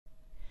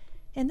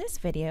In this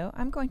video,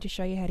 I'm going to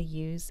show you how to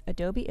use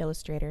Adobe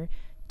Illustrator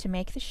to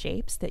make the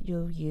shapes that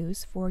you'll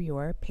use for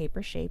your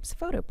Paper Shapes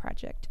photo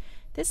project.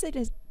 This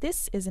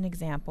is an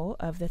example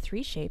of the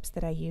 3 shapes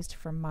that I used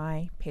for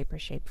my Paper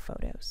Shape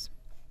photos.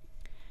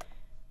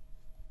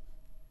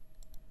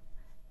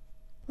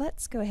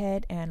 Let's go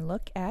ahead and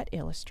look at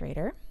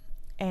Illustrator,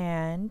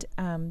 and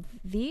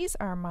these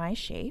are my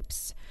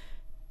shapes.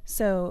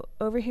 So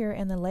over here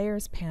in the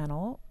Layers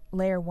panel,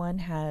 Layer 1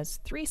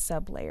 has 3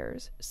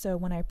 sub-layers. So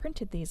when I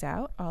printed these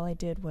out, all I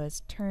did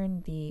was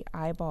turn the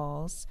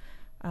eyeballs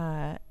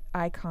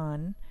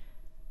icon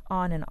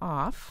on and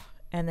off,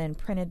 and then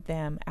printed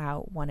them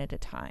out one at a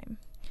time.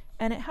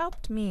 And it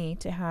helped me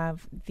to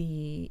have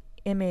the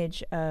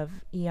image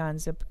of Ion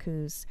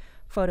Zupku's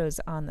photos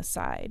on the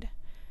side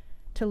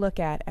to look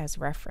at as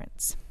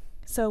reference.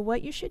 So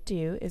what you should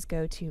do is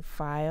go to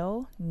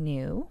File,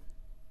 New,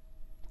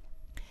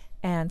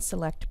 and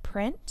select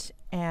Print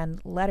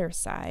and Letter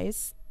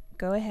Size.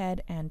 Go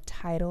ahead and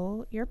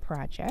title your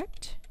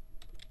project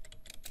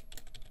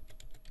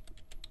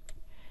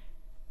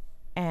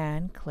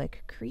and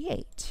click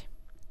Create.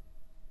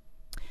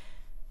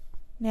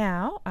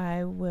 Now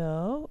I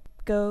will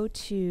go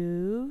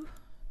to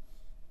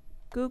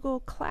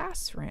Google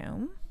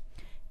Classroom,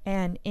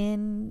 and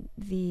in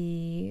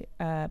the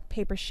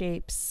Paper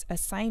Shapes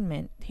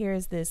assignment,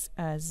 here's this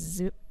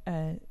Zupku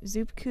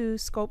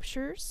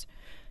Sculptures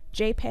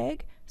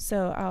JPEG.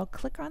 So I'll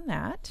click on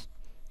that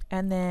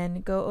and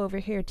then go over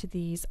here to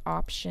these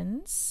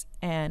options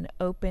and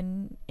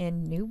open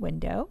in new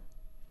window.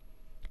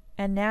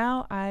 And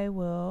now I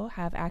will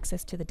have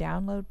access to the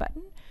download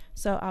button.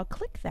 So I'll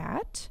click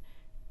that,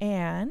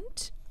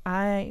 and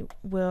I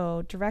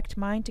will direct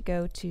mine to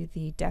go to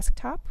the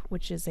desktop,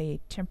 which is a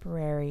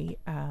temporary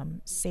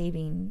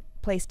saving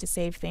place to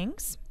save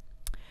things.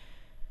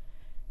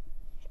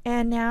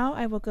 And now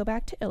I will go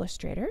back to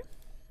Illustrator,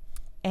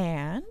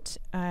 and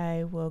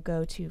I will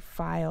go to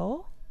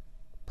File,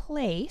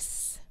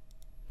 Place,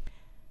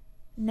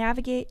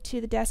 navigate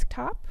to the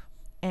desktop,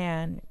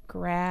 and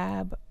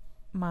grab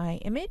my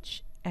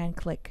image and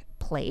click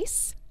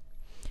Place.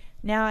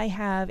 Now I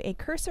have a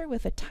cursor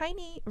with a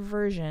tiny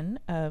version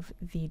of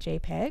the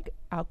JPEG.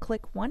 I'll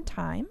click one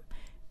time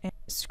and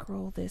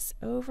scroll this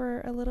over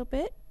a little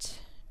bit,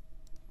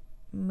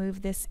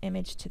 move this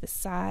image to the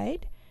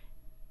side,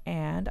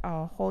 and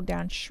I'll hold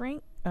down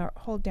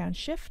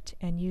Shift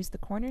and use the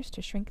corners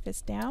to shrink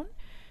this down.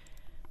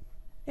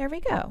 There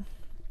we go.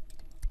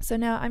 So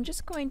now I'm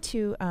just going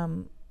to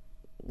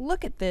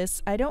look at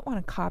this. I don't want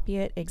to copy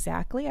it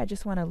exactly. I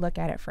just want to look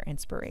at it for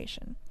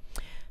inspiration.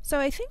 So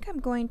I think I'm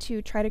going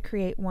to try to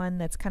create one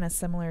that's kind of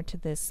similar to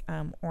this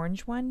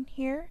orange one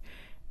here.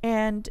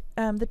 And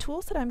the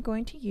tools that I'm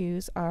going to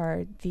use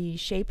are the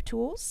shape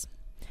tools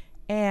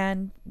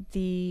and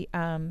the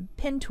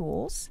pen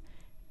tools,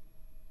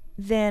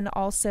 then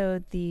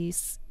also the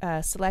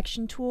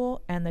selection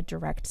tool and the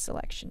direct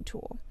selection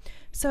tool.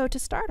 So to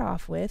start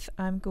off with,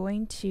 I'm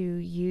going to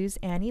use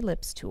an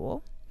ellipse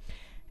tool,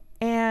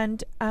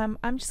 and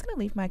I'm just going to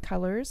leave my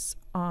colors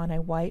on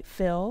a white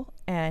fill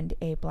and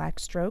a black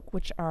stroke,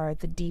 which are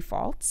the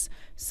defaults.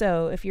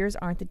 So if yours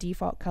aren't the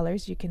default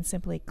colors, you can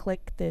simply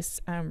click this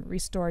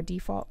Restore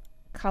Default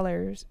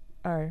Colors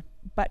or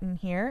button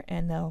here,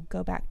 and they'll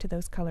go back to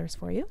those colors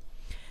for you.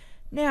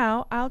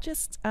 Now I'll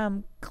just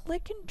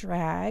click and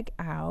drag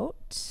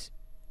out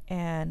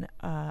an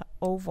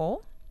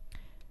oval,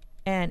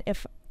 and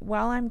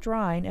while I'm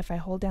drawing, if I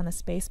hold down the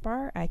space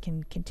bar, I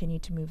can continue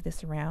to move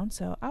this around.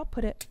 So I'll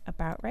put it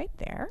about right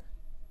there.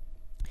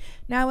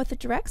 Now with the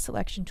direct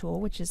selection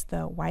tool, which is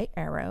the white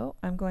arrow,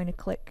 I'm going to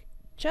click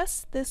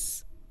just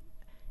this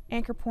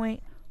anchor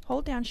point,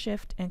 hold down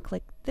Shift, and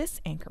click this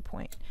anchor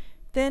point.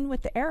 Then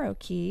with the arrow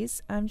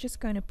keys, I'm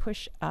just going to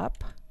push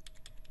up,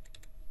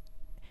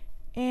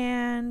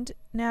 and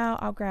now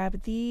I'll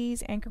grab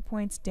these anchor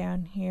points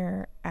down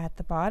here at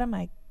the bottom.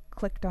 I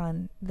clicked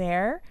on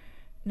there.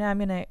 Now I'm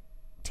going to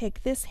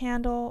take this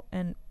handle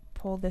and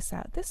pull this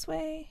out this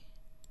way,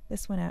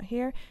 this one out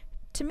here.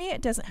 To me,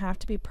 it doesn't have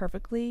to be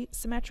perfectly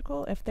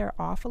symmetrical. If they're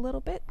off a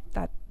little bit,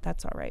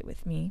 that's all right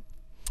with me.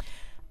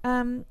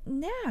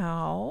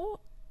 Now,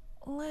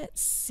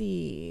 let's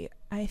see.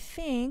 I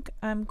think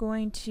I'm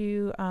going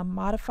to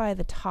modify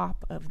the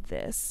top of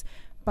this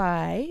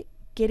by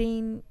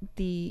getting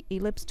the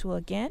ellipse tool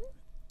again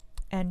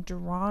and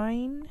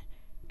drawing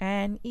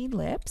an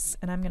ellipse,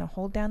 and I'm going to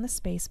hold down the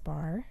space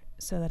bar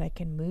so that I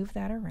can move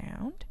that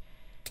around.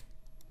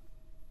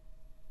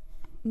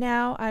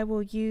 Now I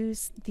will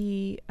use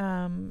the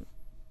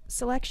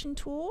selection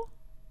tool,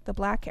 the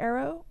black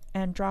arrow,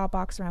 and draw a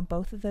box around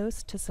both of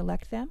those to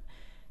select them.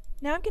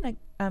 Now I'm going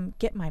to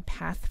get my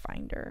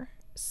Pathfinder.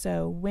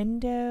 So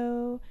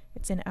Window,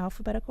 it's in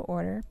alphabetical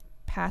order,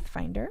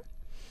 Pathfinder.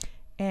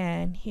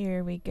 And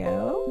here we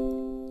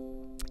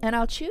go. And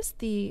I'll choose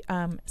the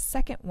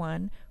second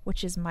one,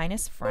 which is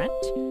minus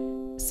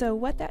front. So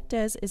what that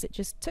does is it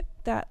just took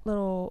that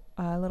little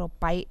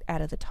bite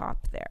out of the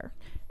top there.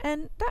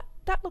 And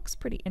that that looks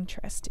pretty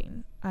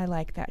interesting. I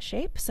like that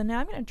shape. So now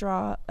I'm going to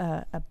draw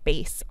a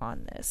base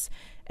on this.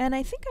 And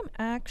I think I'm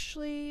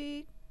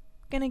actually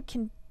going to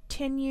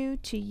continue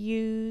to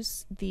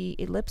use the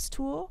ellipse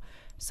tool.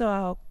 So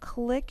I'll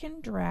click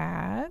and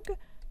drag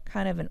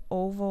kind of an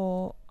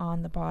oval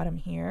on the bottom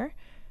here.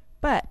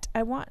 But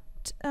I want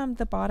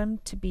the bottom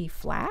to be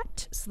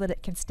flat so that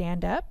it can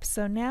stand up.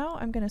 So now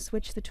I'm going to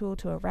switch the tool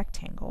to a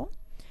rectangle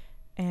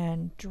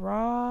and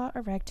draw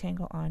a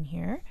rectangle on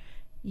here.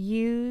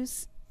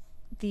 Use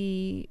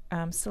the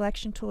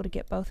selection tool to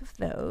get both of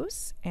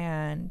those,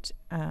 and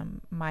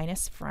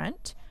minus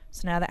front.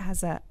 So now that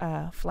has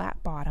a flat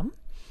bottom.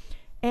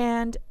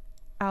 And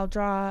I'll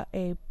draw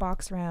a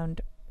box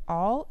around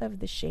all of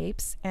the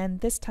shapes,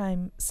 and this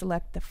time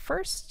select the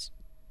first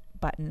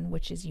button,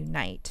 which is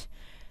Unite.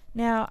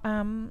 Now,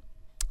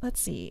 let's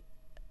see.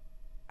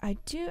 I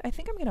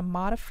think I'm going to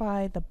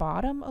modify the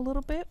bottom a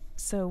little bit.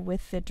 So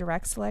with the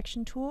direct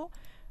selection tool,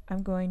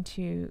 I'm going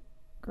to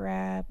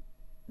grab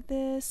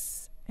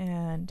this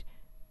and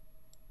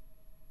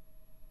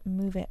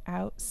move it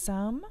out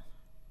some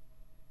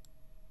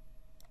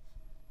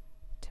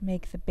to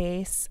make the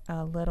base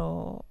a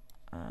little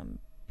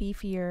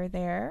beefier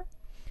there.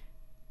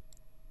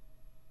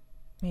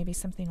 Maybe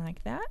something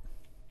like that.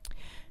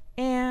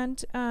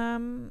 And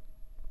I'm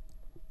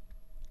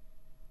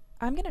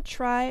going to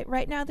try,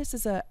 right now this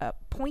is a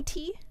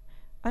pointy.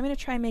 I'm going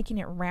to try making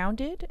it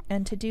rounded,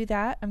 and to do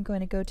that I'm going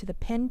to go to the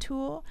pen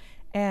tool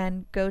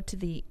and go to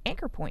the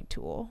anchor point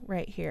tool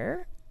right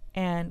here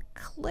and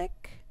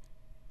click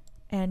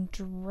and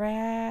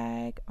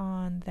drag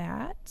on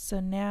that.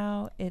 So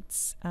now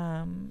it's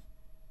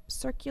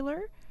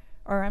circular,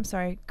 or I'm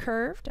sorry,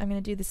 curved. I'm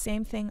going to do the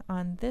same thing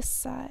on this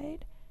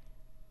side.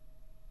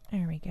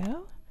 There we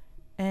go.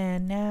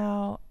 And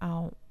now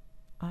I'll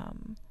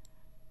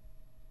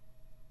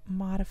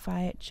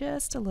modify it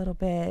just a little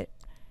bit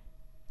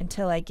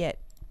until I get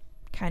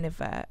kind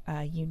of a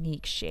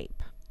unique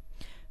shape.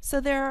 So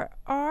there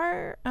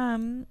are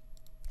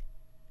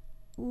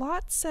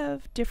lots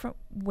of different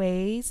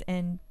ways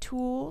and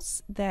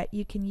tools that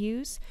you can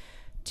use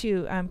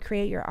to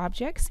create your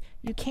objects.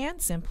 You can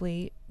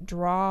simply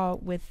draw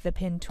with the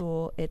pen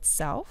tool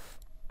itself,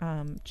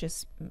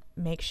 just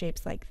make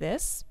shapes like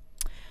this.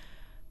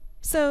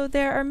 So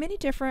there are many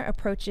different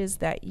approaches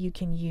that you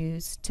can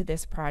use to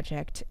this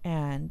project,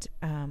 and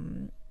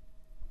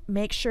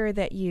make sure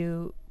that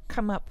you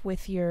come up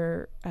with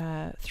your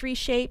 3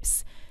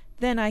 shapes.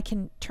 Then I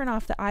can turn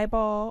off the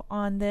eyeball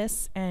on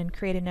this and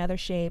create another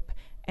shape,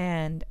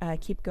 and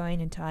keep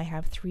going until I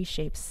have 3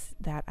 shapes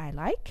that I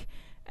like,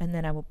 and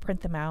then I will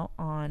print them out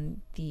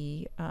on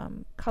the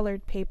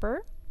colored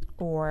paper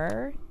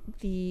or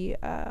the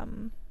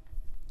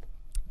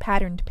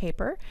patterned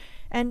paper.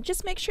 And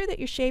just make sure that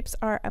your shapes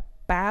are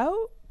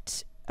about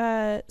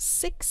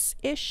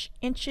 6-ish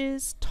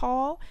inches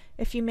tall.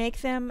 If you make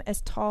them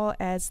as tall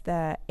as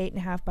the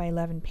 8.5 by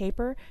 11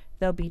 paper,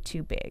 they'll be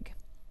too big.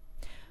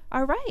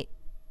 All right,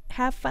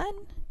 have fun.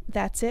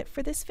 That's it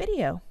for this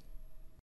video.